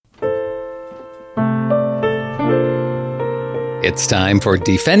It's time for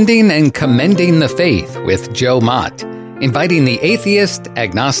Defending and Commending the Faith with Joe Mott, inviting the atheist,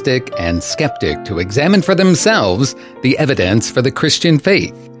 agnostic, and skeptic to examine for themselves the evidence for the Christian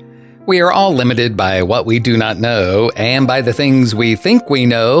faith. We are all limited by what we do not know and by the things we think we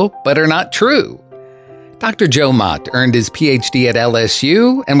know but are not true. Dr. Joe Mott earned his PhD at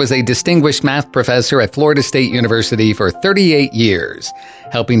LSU and was a distinguished math professor at Florida State University for 38 years,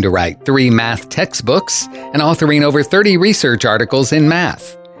 helping to write 3 math textbooks and authoring over 30 research articles in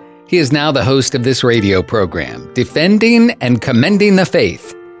math. He is now the host of this radio program, Defending and Commending the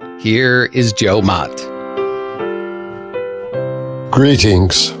Faith. Here is Joe Mott.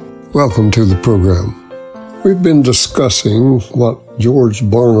 Greetings. Welcome to the program. We've been discussing what George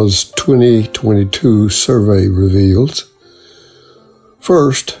Barna's 2022 survey reveals.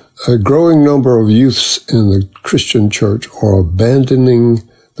 First, a growing number of youths in the Christian church are abandoning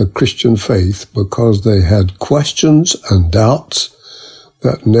the Christian faith because they had questions and doubts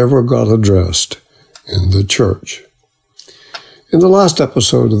that never got addressed in the church. In the last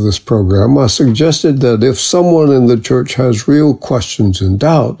episode of this program, I suggested that if someone in the church has real questions and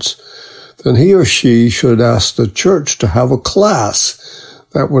doubts, then he or she should ask the church to have a class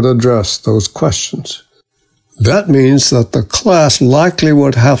that would address those questions. That means that the class likely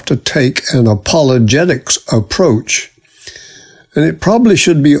would have to take an apologetics approach, and it probably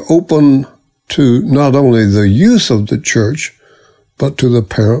should be open to not only the youth of the church, but to the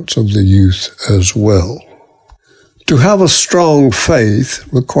parents of the youth as well. To have a strong faith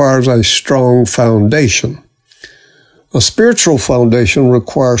requires a strong foundation. A spiritual foundation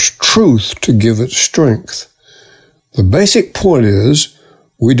requires truth to give it strength. The basic point is,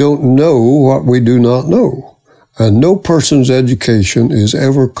 we don't know what we do not know, and no person's education is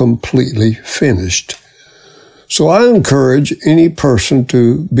ever completely finished. So I encourage any person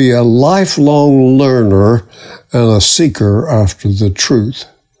to be a lifelong learner and a seeker after the truth.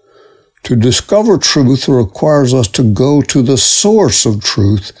 To discover truth requires us to go to the source of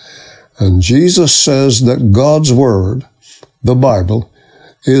truth, and Jesus says that God's Word, the Bible,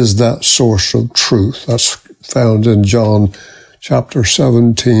 is that source of truth. That's found in John chapter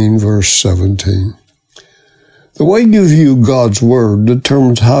 17, verse 17. The way you view God's Word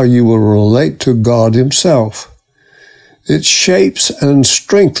determines how you will relate to God Himself. It shapes and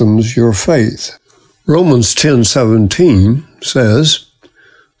strengthens your faith. Romans 10:17 says,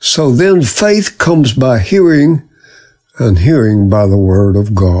 "So then faith comes by hearing, and hearing by the Word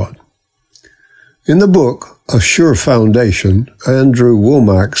of God." In the book, A Sure Foundation, Andrew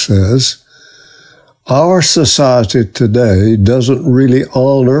Womack says, "Our society today doesn't really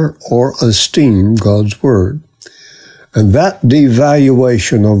honor or esteem God's Word, and that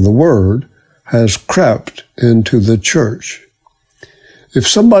devaluation of the Word has crept into the church. If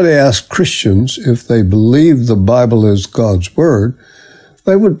somebody asked Christians if they believe the Bible is God's Word,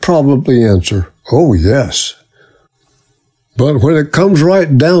 they would probably answer, 'Oh, yes.' But when it comes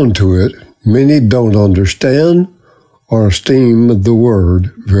right down to it, many don't understand or esteem the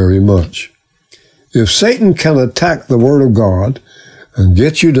Word very much. If Satan can attack the Word of God and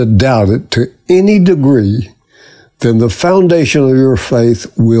get you to doubt it to any degree, then the foundation of your faith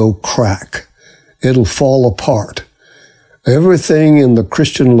will crack. It'll fall apart. Everything in the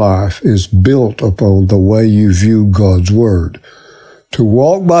Christian life is built upon the way you view God's Word. To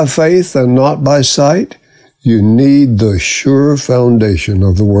walk by faith and not by sight, you need the sure foundation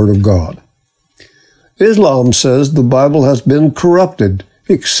of the Word of God. Islam says the Bible has been corrupted,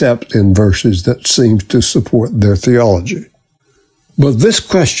 except in verses that seem to support their theology. But this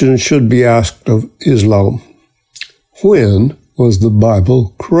question should be asked of Islam. When was the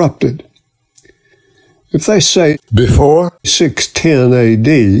Bible corrupted? If they say before 610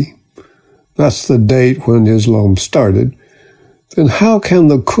 AD, that's the date when Islam started, then how can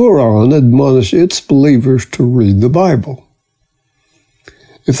the Quran admonish its believers to read the Bible?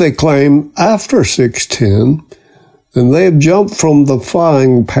 If they claim after 610, then they have jumped from the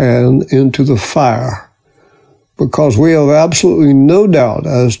frying pan into the fire, because we have absolutely no doubt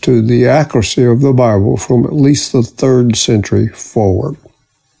as to the accuracy of the Bible from at least the 3rd century forward.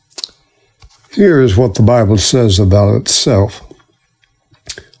 Here is what the Bible says about itself.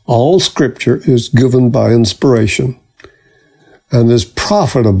 All Scripture is given by inspiration and is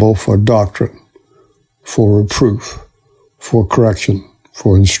profitable for doctrine, for reproof, for correction,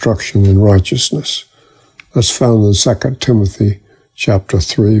 for instruction in righteousness. That's found in 2 Timothy chapter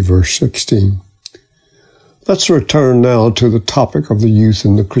 3, verse 16. Let's return now to the topic of the youth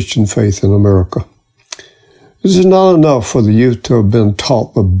in the Christian faith in America. It is not enough for the youth to have been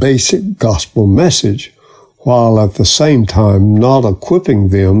taught the basic gospel message, while at the same time not equipping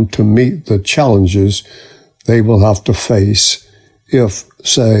them to meet the challenges they will have to face if,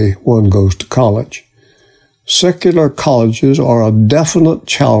 say, one goes to college. Secular colleges are a definite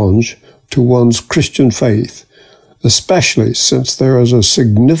challenge to one's Christian faith, especially since there is a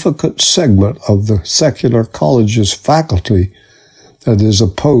significant segment of the secular college's faculty that is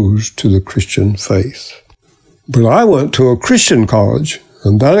opposed to the Christian faith. But I went to a Christian college,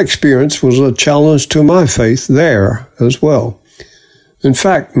 and that experience was a challenge to my faith there as well. In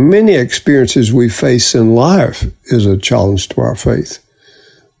fact, many experiences we face in life is a challenge to our faith.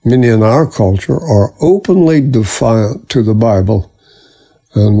 Many in our culture are openly defiant to the Bible,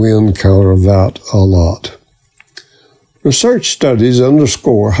 and we encounter that a lot. Research studies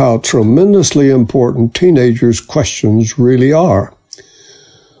underscore how tremendously important teenagers' questions really are.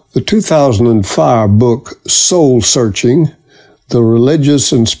 The 2005 book Soul Searching: The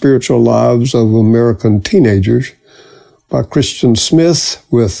Religious and Spiritual Lives of American Teenagers by Christian Smith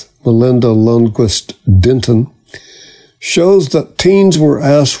with Melinda Lundquist Denton shows that teens were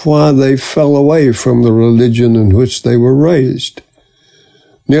asked why they fell away from the religion in which they were raised.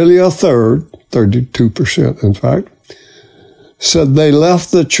 Nearly a third, 32% in fact, said they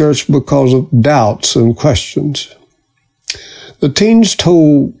left the church because of doubts and questions. The teens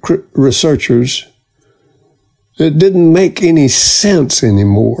told researchers it didn't make any sense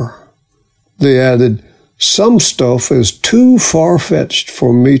anymore. They added, "Some stuff is too far-fetched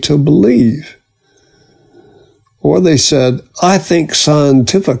for me to believe." Or they said, "I think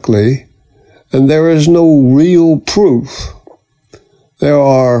scientifically, and there is no real proof. There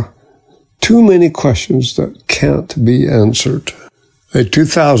are too many questions that can't be answered." A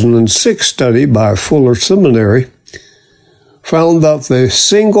 2006 study by Fuller Seminary found that the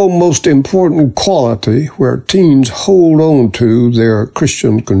single most important quality where teens hold on to their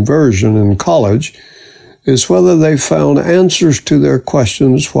Christian conversion in college is whether they found answers to their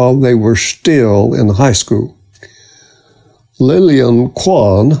questions while they were still in high school. Lillian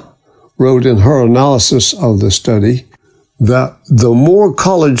Kwon wrote in her analysis of the study that the more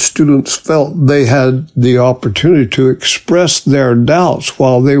college students felt they had the opportunity to express their doubts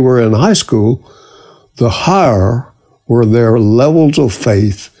while they were in high school, the higher were their levels of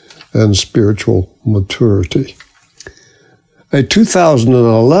faith and spiritual maturity. A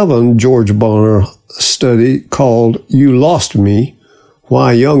 2011 George Barna study called "You Lost Me: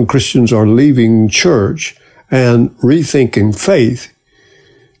 Why Young Christians Are Leaving Church" and "Rethinking Faith"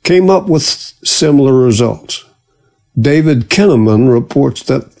 came up with similar results. David Kinnaman reports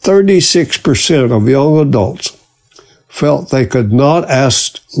that 36% of young adults felt they could not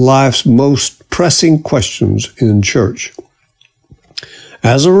ask life's most pressing questions in church.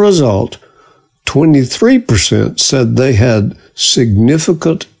 As a result, 23% said they had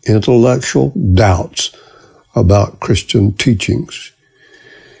significant intellectual doubts about Christian teachings.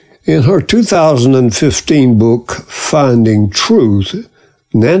 In her 2015 book, Finding Truth,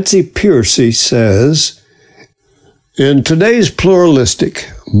 Nancy Pearcey says, "In today's pluralistic,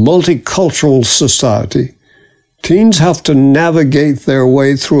 multicultural society, teens have to navigate their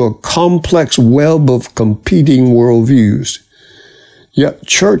way through a complex web of competing worldviews. Yet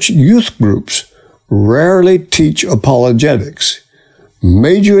church youth groups rarely teach apologetics,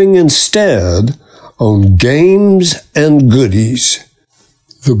 majoring instead on games and goodies.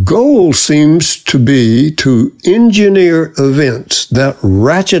 The goal seems to be to engineer events that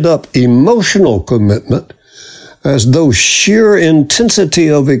ratchet up emotional commitment as though sheer intensity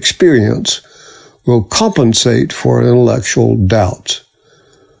of experience will compensate for intellectual doubts.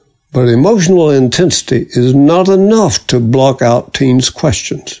 But emotional intensity is not enough to block out teens'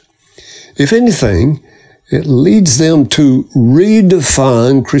 questions. If anything, it leads them to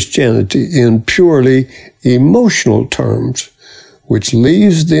redefine Christianity in purely emotional terms, which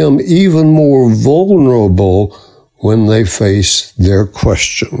leaves them even more vulnerable when they face their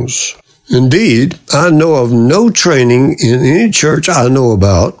questions. Indeed, I know of no training in any church I know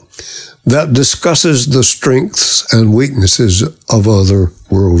about that discusses the strengths and weaknesses of other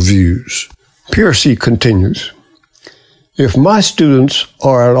worldviews." Pearcey continues, "If my students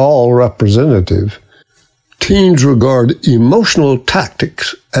are at all representative, teens regard emotional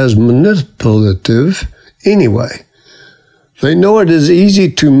tactics as manipulative anyway. They know it is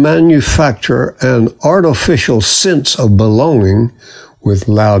easy to manufacture an artificial sense of belonging with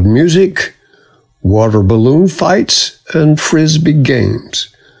loud music, water balloon fights, and frisbee games.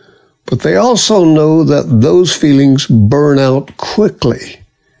 But they also know that those feelings burn out quickly."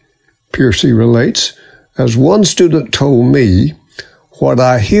 Pearcey relates, "As one student told me, what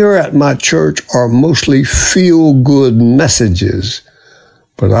I hear at my church are mostly feel-good messages,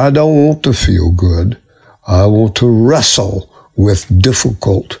 but I don't want to feel good. I want to wrestle with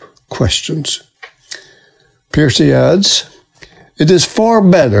difficult questions." Pearcey adds, It is far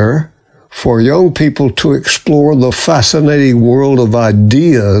better for young people to explore the fascinating world of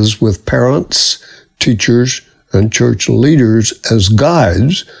ideas with parents, teachers, and church leaders as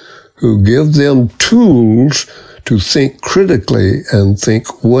guides who give them tools to think critically and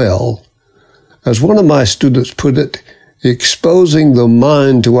think well. As one of my students put it, exposing the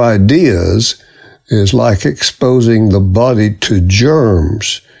mind to ideas is like exposing the body to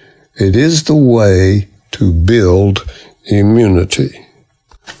germs. It is the way to build immunity.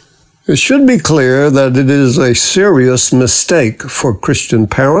 It should be clear that it is a serious mistake for Christian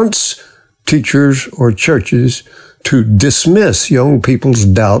parents, teachers, or churches to dismiss young people's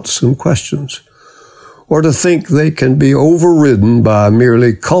doubts and questions, or to think they can be overridden by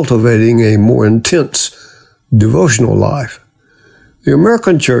merely cultivating a more intense devotional life. The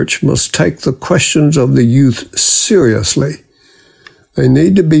American church must take the questions of the youth seriously. They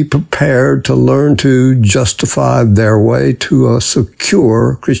need to be prepared to learn to justify their way to a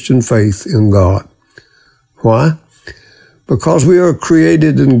secure Christian faith in God. Why? Because we are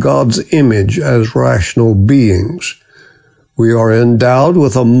created in God's image as rational beings. We are endowed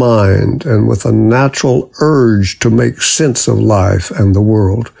with a mind and with a natural urge to make sense of life and the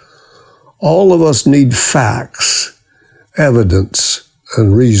world. All of us need facts, evidence,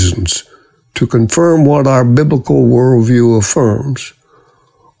 and reasons to confirm what our biblical worldview affirms.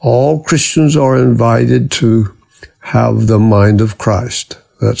 All Christians are invited to have the mind of Christ.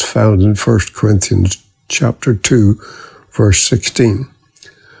 That's found in 1 Corinthians chapter 2, verse 16.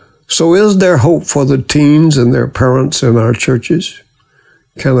 So is there hope for the teens and their parents in our churches?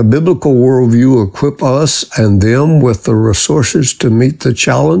 Can a biblical worldview equip us and them with the resources to meet the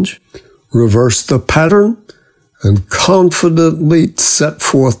challenge, reverse the pattern, and confidently set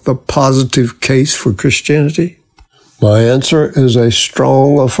forth the positive case for Christianity? My answer is a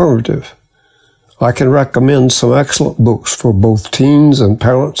strong affirmative. I can recommend some excellent books for both teens and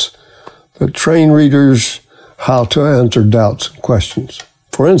parents that train readers how to answer doubts and questions.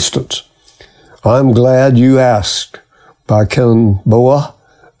 For instance, I'm Glad You Asked by Ken Boa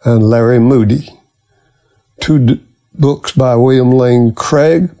and Larry Moody. Two books by William Lane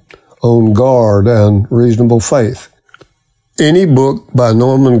Craig, On Guard and Reasonable Faith. Any book by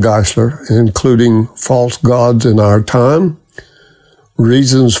Norman Geisler, including False Gods in Our Time,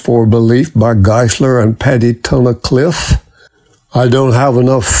 Reasons for Belief by Geisler and Patty Tunnicliffe, I Don't Have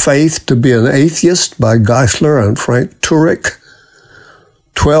Enough Faith to Be an Atheist by Geisler and Frank Turek,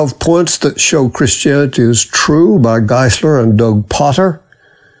 12 Points That Show Christianity is True by Geisler and Doug Potter,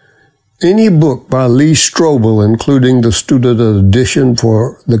 any book by Lee Strobel, including the student edition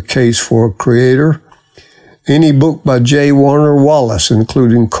for The Case for a Creator, any book by J. Warner Wallace,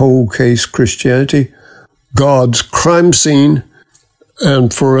 including Cold Case Christianity, God's Crime Scene,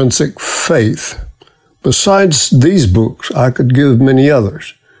 and Forensic Faith. Besides these books, I could give many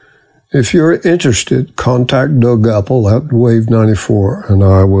others. If you're interested, contact Doug Apple at Wave 94 and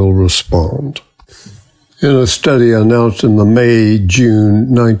I will respond. In a study announced in the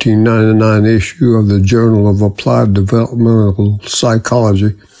May-June 1999 issue of the Journal of Applied Developmental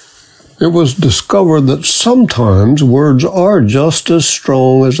Psychology, it was discovered that sometimes words are just as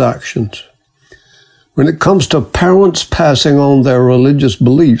strong as actions. When it comes to parents passing on their religious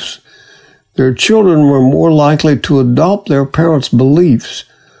beliefs, their children were more likely to adopt their parents' beliefs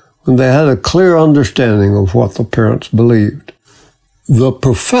when they had a clear understanding of what the parents believed. The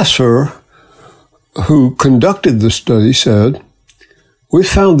professor who conducted the study said, "We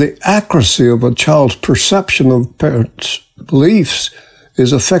found the accuracy of a child's perception of parents' beliefs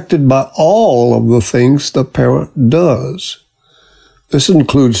is affected by all of the things the parent does. This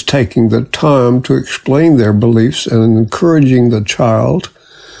includes taking the time to explain their beliefs and encouraging the child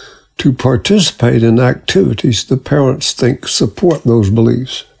to participate in activities the parents think support those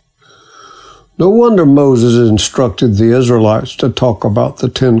beliefs." No wonder Moses instructed the Israelites to talk about the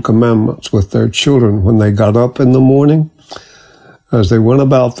 10 Commandments with their children when they got up in the morning, as they went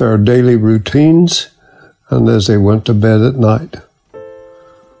about their daily routines, and as they went to bed at night.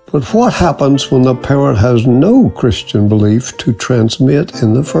 But what happens when the parent has no Christian belief to transmit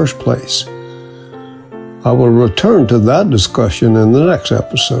in the first place? I will return to that discussion in the next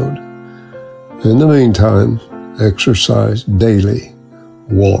episode. In the meantime, exercise daily.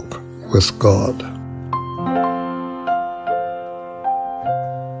 Walk with God.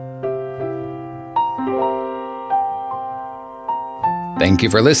 Thank you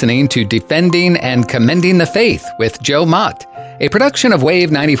for listening to Defending and Commending the Faith with Joe Mott, a production of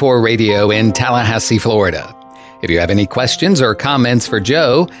Wave 94 Radio in Tallahassee, Florida. If you have any questions or comments for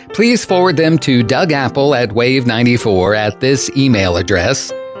Joe, please forward them to Doug Apple at Wave 94 at this email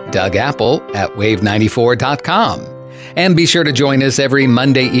address, dougapple@wave94.com. And be sure to join us every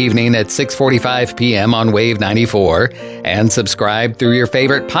Monday evening at 6:45 p.m. on Wave 94 and subscribe through your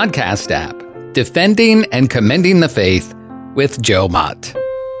favorite podcast app. Defending and Commending the Faith with Joe Mott.